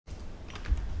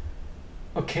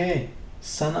Okay,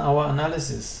 Sunhour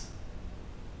analysis.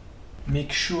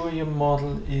 Make sure your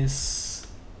model is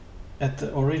at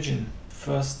the origin.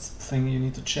 First thing you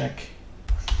need to check.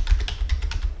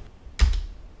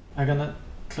 I'm gonna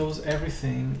close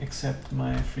everything except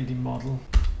my 3D model.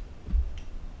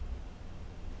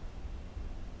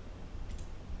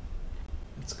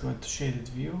 Let's go into shaded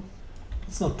view.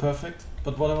 It's not perfect,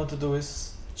 but what I want to do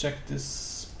is check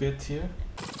this bit here.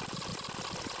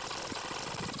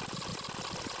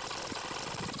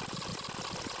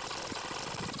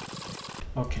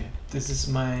 Okay, this is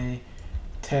my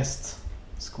test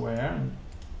square and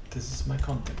this is my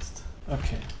context.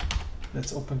 Okay,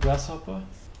 let's open Grasshopper.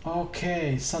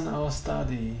 Okay, Sunhour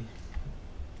study.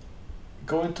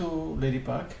 Go into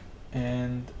Ladybug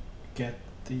and get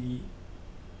the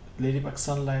Ladybug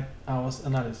sunlight hours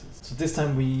analysis. So this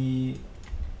time we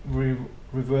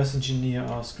reverse engineer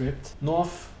our script.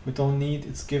 North we don't need,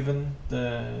 it's given.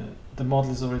 The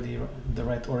model is already in the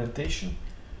right orientation.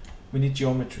 We need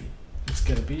geometry. Let's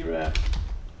get a B-wrap.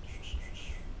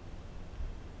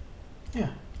 Yeah,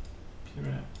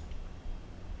 B-wrap.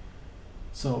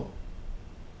 So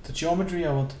the geometry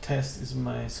I want to test is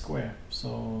my square.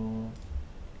 So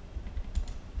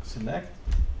select,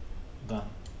 done.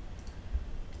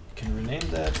 You can rename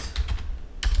that.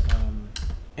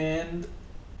 And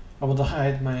I want to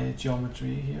hide my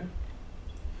geometry here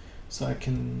so I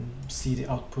can see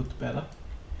the output better.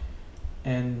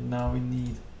 And now we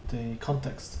need the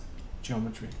context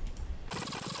geometry.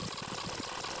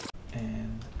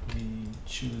 And we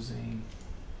choosing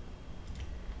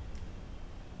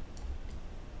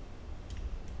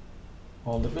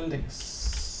all the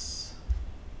buildings.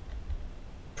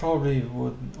 Probably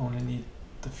would only need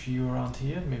the few around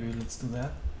here. Maybe let's do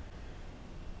that.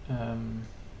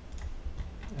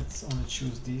 Let's only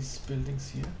choose these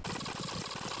buildings here.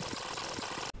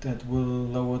 That will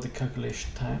lower the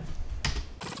calculation time.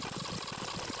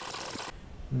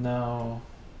 Now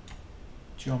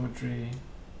geometry,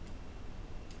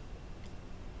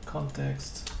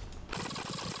 context,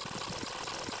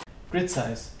 grid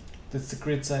size. That's the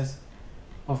grid size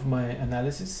of my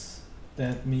analysis.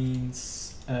 That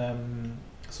means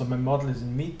so my model is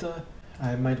in meter.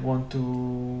 I might want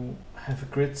to have a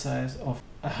grid size of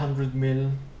 100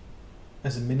 mil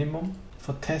as a minimum.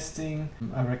 For testing,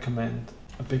 I recommend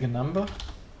a bigger number.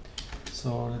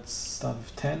 So let's start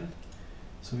with 10.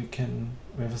 So we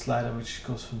have a slider which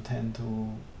goes from 10 to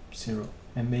 0.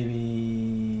 And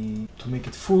maybe to make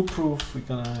it foolproof, we're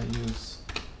gonna use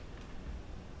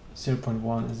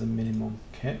 0.1 as a minimum.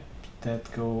 Okay,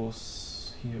 that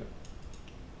goes here.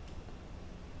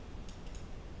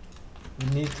 We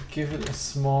need to give it a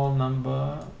small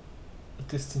number, a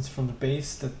distance from the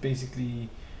base that basically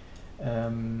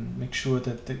make sure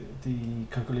that the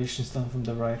calculation is done from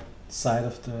the right side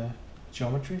of the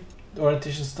geometry. The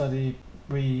orientation study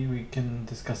we can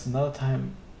discuss another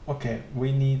time. Okay,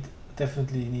 we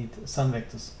definitely need sun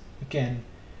vectors. Again,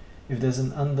 if there's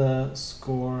an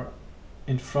underscore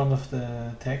in front of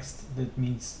the text, that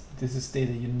means this is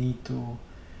data you need to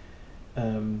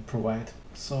provide.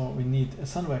 So we need a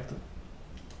sun vector.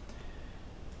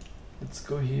 Let's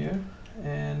go here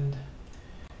and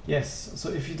yes, so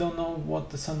if you don't know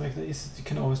what the sun vector is, you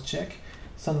can always check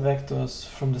sun vectors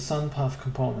from the sun path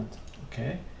component.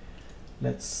 Okay,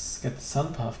 let's get the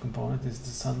sun path component. This is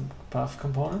the sun path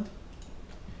component.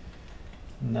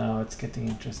 Now it's getting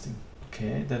interesting.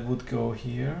 Okay, that would go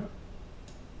here.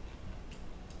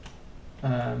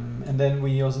 And then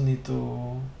we also need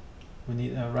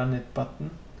a run it button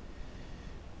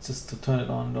just to turn it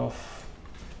on and off.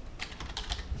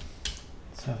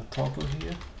 Let's have a toggle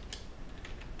here,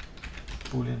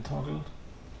 Boolean toggle.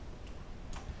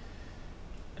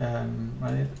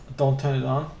 Run it. Don't turn it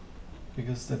on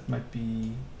because that might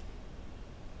be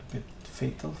a bit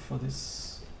fatal for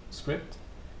this script.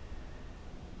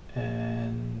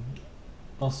 And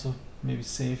also maybe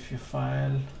save your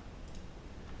file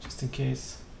just in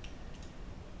case.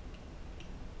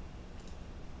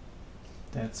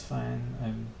 That's fine.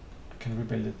 I can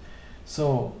rebuild it.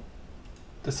 So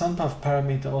the sun path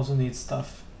parameter also needs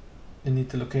stuff. You need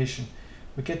the location.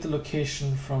 We get the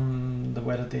location from the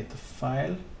weather data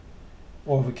file,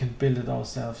 or we can build it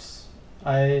ourselves.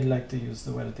 I like to use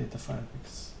the weather data file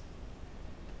because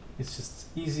it's just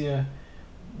easier.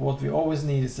 What we always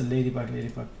need is the ladybug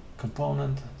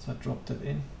component, so I dropped that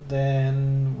in.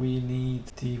 Then we need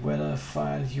the weather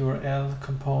file URL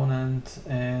component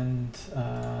and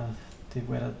the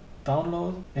weather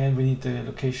download, and we need the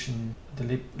location,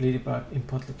 the ladybug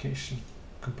import location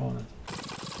component.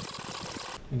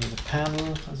 We need a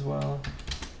panel as well.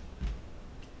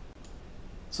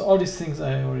 So all these things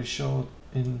I already showed.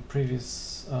 in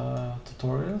previous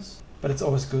tutorials, but it's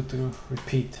always good to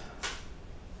repeat.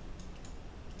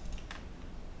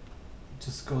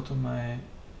 Just go to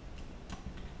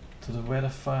the weather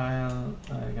file.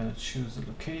 I'm gonna choose the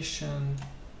location.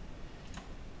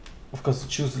 Of course,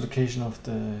 choose the location of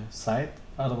the site,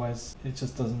 otherwise it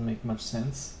just doesn't make much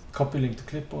sense. Copy link to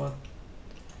clipboard.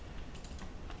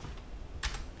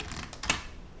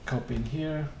 Copy in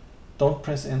here. Don't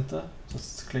press enter,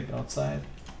 just click outside.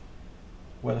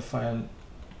 Weather file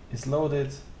is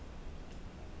loaded.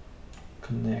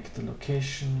 Connect the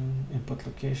location, import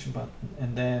location button,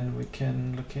 and then we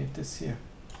can locate this here.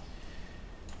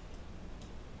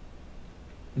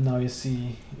 Now you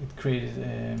see it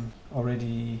created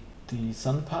already the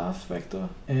sun path vector,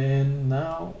 and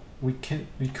now we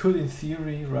could in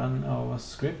theory run our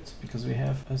script because we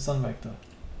have a sun vector.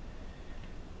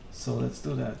 So let's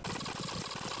do that.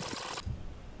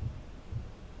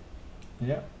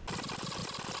 Yeah.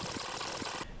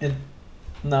 And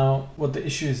now what the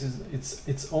issue is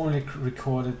it's only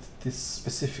recorded this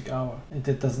specific hour, and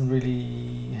that doesn't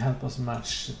really help us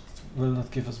much. It will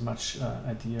not give us much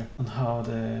idea on how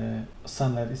the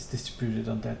sunlight is distributed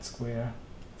on that square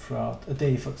throughout a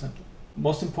day, for example.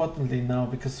 Most importantly now,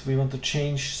 because we want to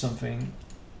change something,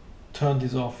 turn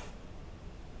this off.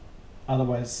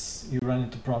 Otherwise you run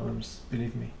into problems,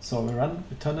 believe me. So we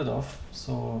turn it off.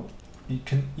 So you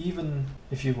can even,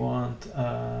 if you want,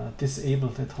 disable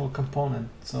that whole component,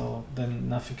 so then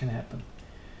nothing can happen.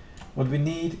 What we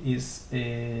need is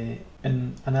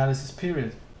an analysis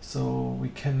period, so we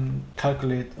can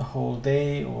calculate a whole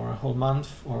day or a whole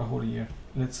month or a whole year.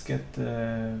 Let's get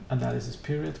the analysis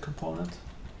period component.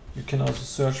 You can also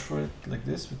search for it like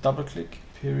this with double click,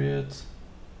 period,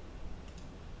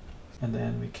 and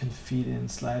then we can feed in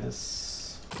sliders.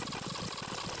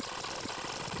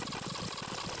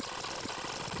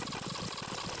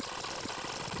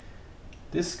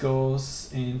 This goes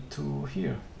into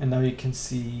here, and now you can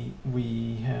see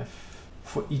we have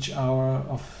for each hour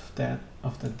of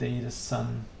the day the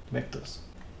sun vectors.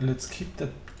 Let's keep that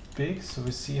big so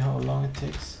we see how long it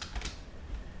takes.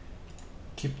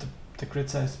 Keep the grid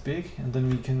size big, and then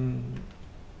we can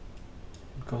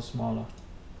go smaller.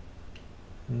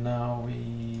 Now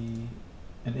we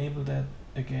enable that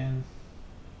again.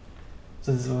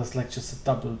 So this was like just a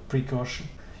double precaution.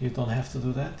 You don't have to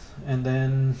do that. And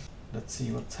then let's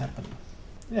see what's happening.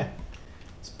 Yeah,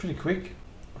 it's pretty quick.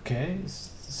 Okay,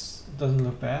 this doesn't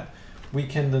look bad. We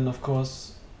can then of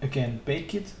course again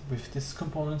bake it with this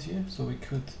component here. So we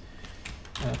could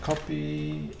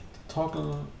copy the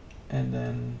toggle and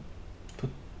then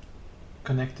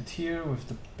connect it here with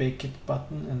the bake it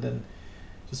button, and then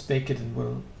just bake it and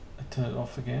we'll turn it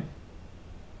off again.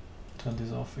 Turn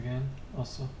this off again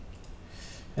also.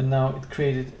 And now it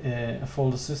created a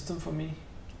folder system for me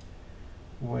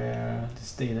where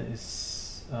this data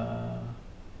is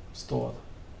stored.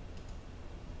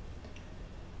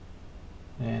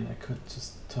 And I could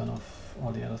just turn off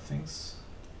all the other things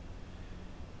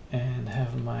and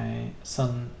have my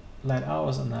sunlight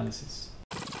hours analysis.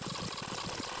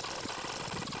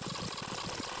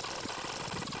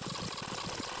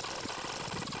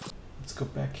 Let's go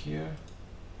back here.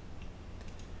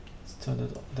 Let's turn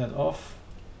that off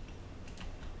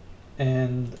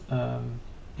and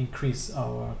increase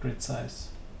our grid size.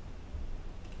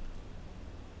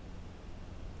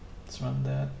 Let's run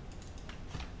that.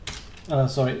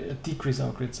 Sorry, decrease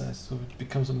our grid size so it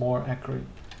becomes more accurate.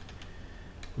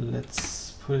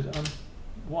 Let's put it on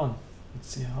 1. Let's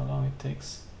see how long it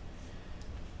takes.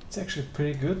 It's actually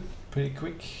pretty good, pretty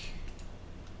quick.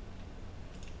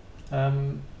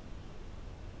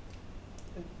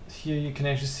 Here you can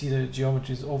actually see the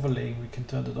geometry is overlaying. We can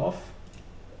turn it off,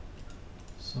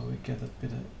 so we get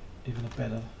even a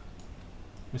better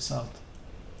result.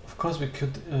 Of course, we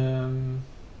could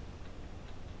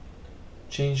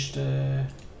change the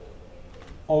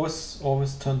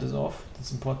always turn this off.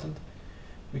 That's important.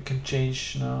 We can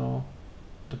change now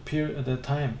the period, the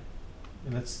time.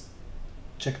 Let's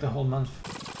check the whole month.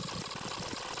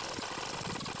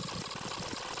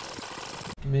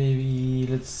 Maybe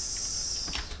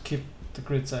let's keep the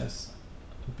grid size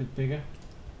a bit bigger.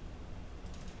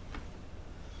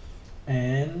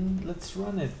 And let's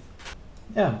run it.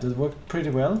 Yeah, that worked pretty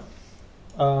well.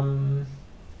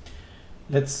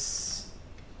 Let's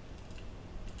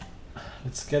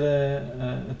get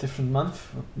a different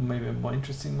month, or maybe a more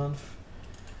interesting month,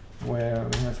 where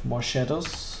we have more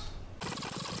shadows.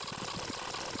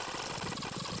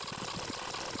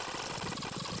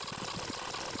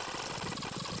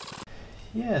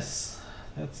 Yes,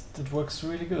 that works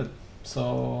really good.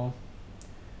 So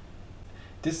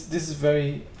this is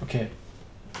very okay.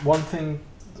 one thing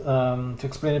to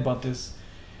explain about this.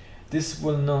 This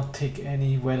will not take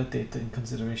any weather data in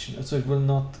consideration, so it will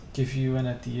not give you an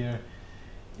idea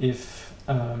if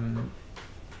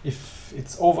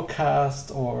it's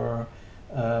overcast or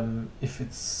if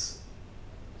it's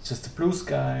just a blue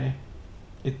sky.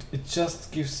 It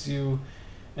just gives you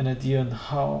an idea on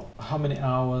how many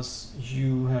hours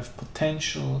you have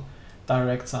potential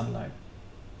direct sunlight.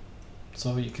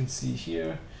 So you can see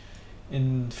here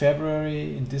in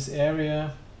February in this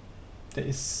area there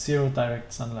is 0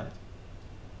 direct sunlight.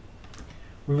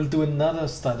 We will do another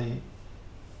study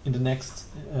in the next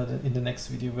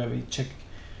video where we check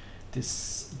the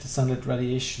sunlight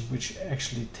radiation, which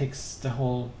actually takes the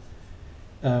whole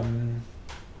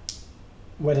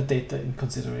weather data in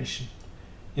consideration.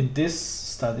 In this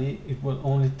study, it will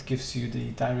only gives you the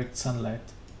direct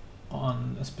sunlight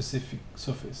on a specific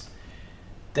surface.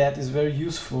 That is very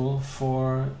useful,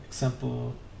 for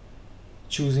example,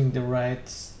 choosing the right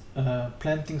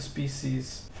planting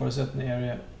species for a certain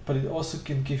area, but it also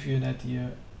can give you an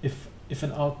idea if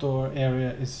an outdoor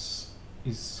area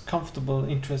is comfortable,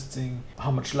 interesting,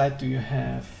 how much light do you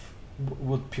have,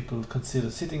 would people consider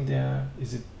sitting there,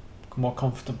 is it more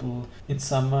comfortable in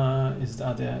summer, is there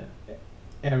other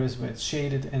areas where it's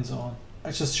shaded, and so on.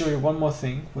 I'll just show you one more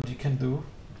thing what you can do,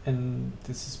 and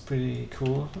this is pretty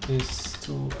cool, is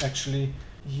to actually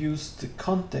use the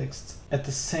context at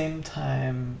the same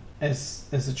time as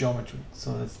the geometry.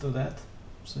 So let's do that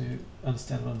so you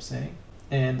understand what I'm saying,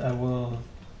 and I will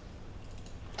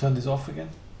turn this off again.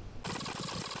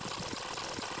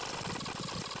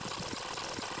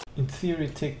 In theory,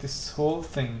 take this whole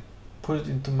thing, put it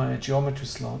into my geometry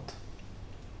slot,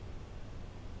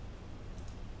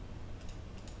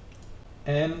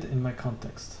 and in my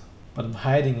context, but I'm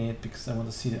hiding it because I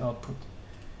want to see the output.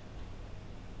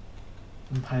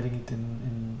 I'm hiding it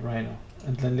in Rhino,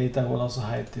 and then later I will also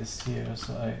hide this here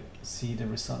so I see the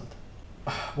result.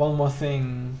 One more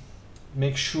thing,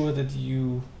 make sure that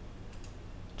you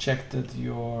check that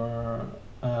your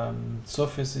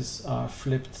surfaces are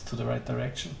flipped to the right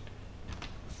direction.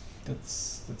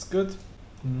 That's good.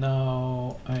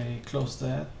 Now I close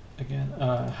that again,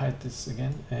 hide this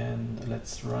again, and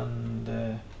let's run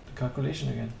the calculation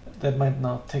again. That might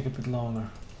now take a bit longer.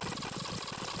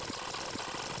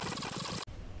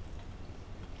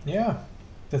 Yeah,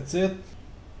 that's it.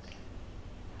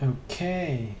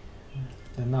 Okay,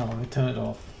 and now we turn it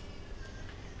off.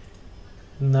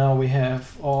 Now we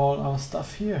have all our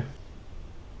stuff here.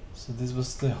 So this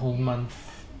was the whole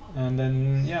month, and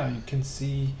then yeah, you can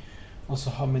see also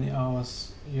how many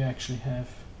hours you actually have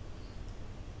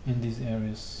in these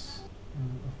areas.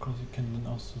 And of course you can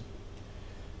then also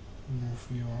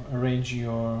arrange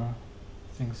your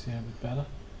things here a bit better.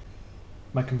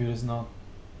 My computer is not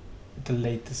the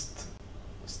latest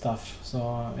stuff,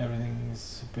 so everything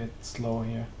is a bit slow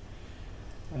here.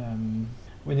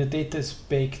 When your data is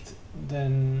baked,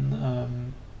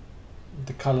 then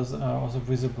the colors are also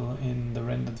visible in the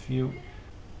rendered view.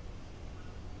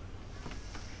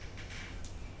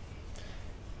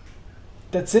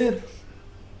 That's it.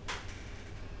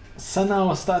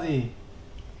 Sunhour study.